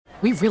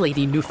We really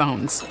need new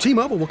phones.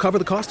 T-Mobile will cover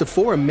the cost of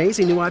 4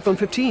 amazing new iPhone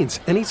 15s,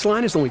 and each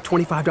line is only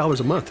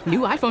 $25 a month. New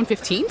iPhone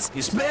 15s?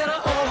 It's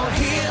better over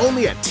here.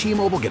 Only at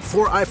T-Mobile, get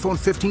 4 iPhone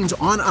 15s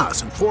on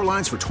us and 4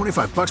 lines for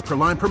 $25 per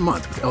line per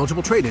month with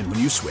eligible trade-in when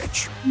you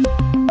switch.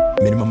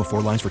 Minimum of 4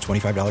 lines for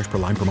 $25 per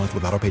line per month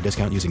with autopay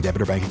discount using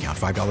debit or bank account.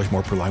 $5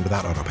 more per line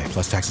without autopay,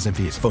 plus taxes and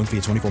fees. Phone fee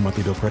at 24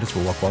 monthly bill credits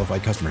for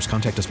well-qualified customers.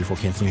 Contact us before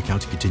canceling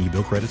account to continue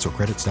bill credits or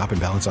credit stop and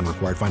balance on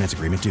required finance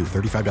agreement due.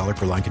 $35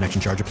 per line connection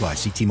charge applies.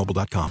 See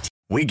T-Mobile.com.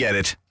 We get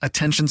it.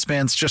 Attention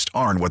spans just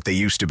aren't what they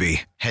used to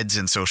be. Heads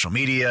in social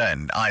media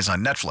and eyes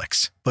on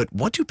Netflix. But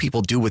what do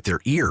people do with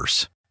their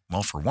ears?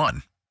 Well, for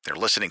one, they're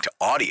listening to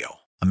audio.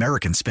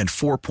 Americans spend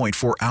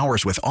 4.4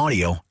 hours with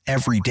audio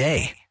every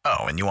day.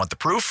 Oh, and you want the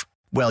proof?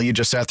 Well, you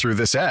just sat through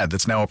this ad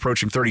that's now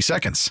approaching 30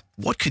 seconds.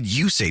 What could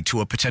you say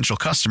to a potential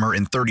customer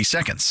in 30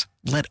 seconds?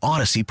 Let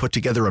Odyssey put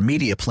together a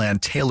media plan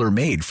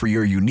tailor-made for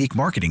your unique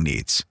marketing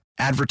needs.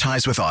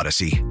 Advertise with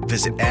Odyssey.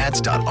 Visit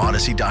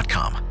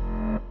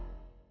ads.odyssey.com.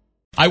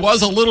 I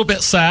was a little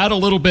bit sad, a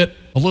little bit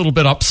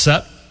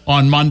upset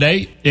on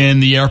Monday in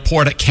the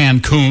airport at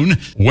Cancun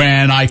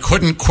when I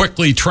couldn't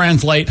quickly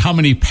translate how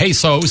many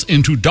pesos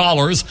into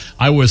dollars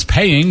I was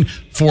paying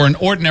for an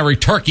ordinary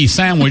turkey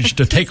sandwich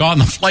to take on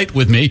the flight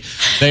with me.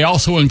 They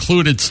also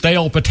included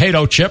stale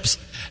potato chips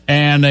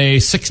and a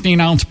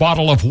 16-ounce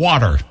bottle of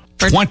water.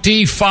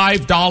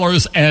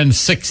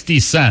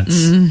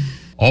 $25.60.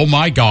 Oh,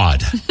 my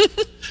God.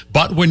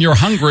 But when you're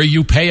hungry,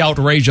 you pay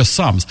outrageous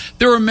sums.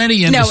 There are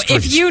many industries. No,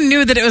 if you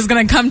knew that it was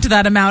going to come to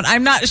that amount,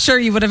 I'm not sure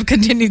you would have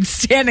continued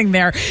standing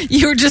there.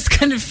 You were just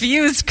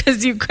confused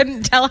because you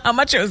couldn't tell how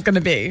much it was going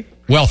to be.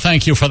 Well,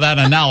 thank you for that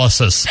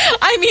analysis.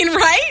 I mean,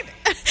 right?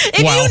 If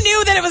you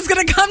knew that it was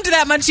going to come to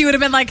that much, you would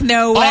have been like,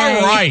 no way.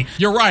 All right.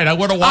 You're right. I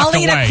would have walked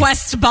away. I'll eat a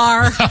Quest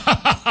bar.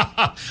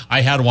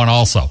 I had one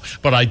also,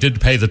 but I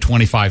did pay the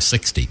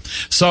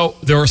 $25.60. So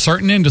there are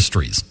certain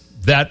industries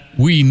that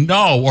we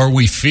know or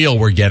we feel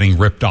we're getting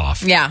ripped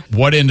off. Yeah.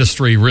 What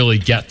industry really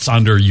gets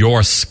under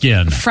your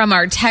skin? From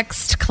our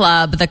text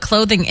club, the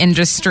clothing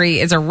industry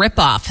is a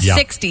ripoff. Yeah.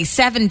 $60,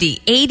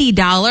 $70,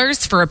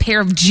 $80 for a pair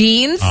of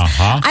jeans.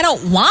 I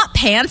don't want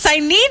pants. I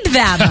need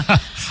them.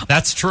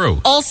 That's true.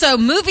 Also,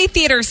 movie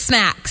theater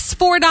snacks.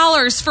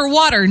 $4 for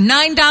water,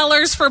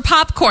 $9 for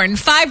popcorn,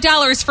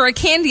 $5 for a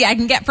candy I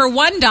can get for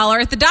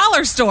 $1 at the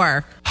dollar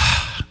store.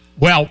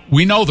 Well,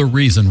 we know the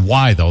reason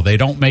why, though. They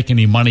don't make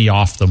any money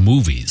off the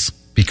movies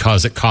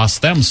because it costs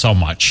them so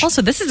much.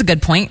 Also, this is a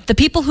good point. The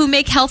people who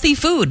make healthy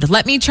food,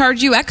 let me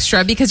charge you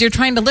extra because you're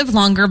trying to live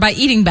longer by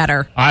eating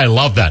better. I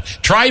love that.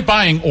 Try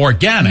buying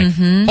organic.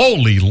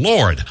 Holy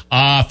Lord.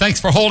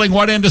 Thanks for holding.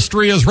 What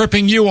industry is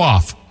ripping you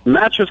off?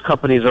 Mattress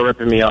companies are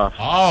ripping me off.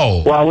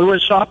 Oh. While we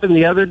went shopping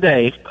the other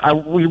day,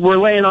 we were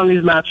laying on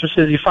these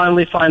mattresses. You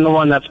finally find the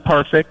one that's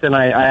perfect, and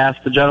I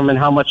asked the gentleman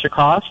how much it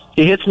costs.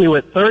 He hits me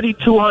with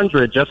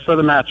 $3,200 just for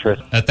the mattress.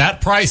 At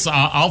that price,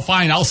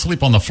 I'll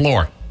sleep on the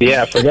floor.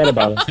 Yeah, forget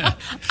about it.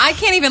 I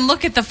can't even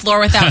look at the floor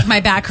without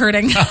my back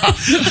hurting.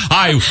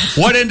 Hi,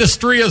 what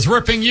industry is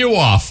ripping you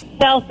off?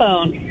 Cell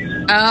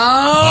phone.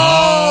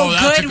 Oh,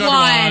 that's good a good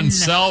one.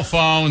 Cell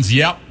phones,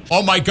 yep.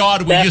 Oh, my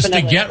God, we used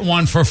to get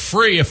one for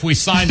free if we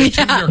signed a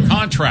 2-year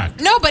contract.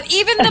 No, but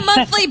even the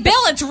monthly bill,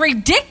 it's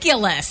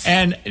ridiculous.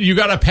 And you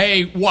got to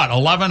pay, what,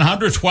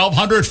 $1,100,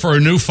 $1,200 for a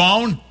new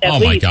phone?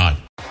 My God.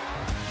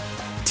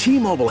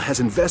 T-Mobile has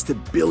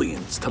invested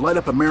billions to light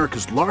up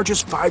America's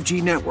largest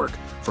 5G network,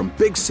 from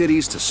big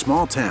cities to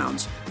small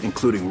towns,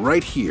 including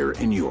right here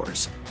in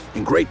yours.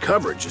 And great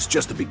coverage is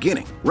just the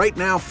beginning. Right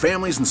now,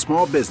 families and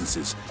small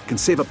businesses can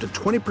save up to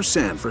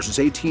 20% versus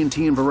AT&T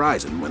and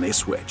Verizon when they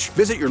switch.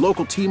 Visit your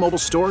local T-Mobile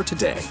store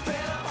today.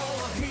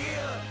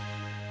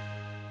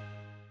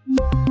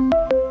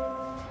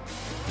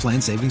 Plan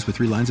savings with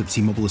 3 lines of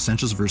T-Mobile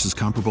Essentials versus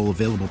comparable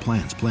available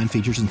plans. Plan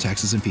features and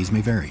taxes and fees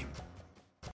may vary.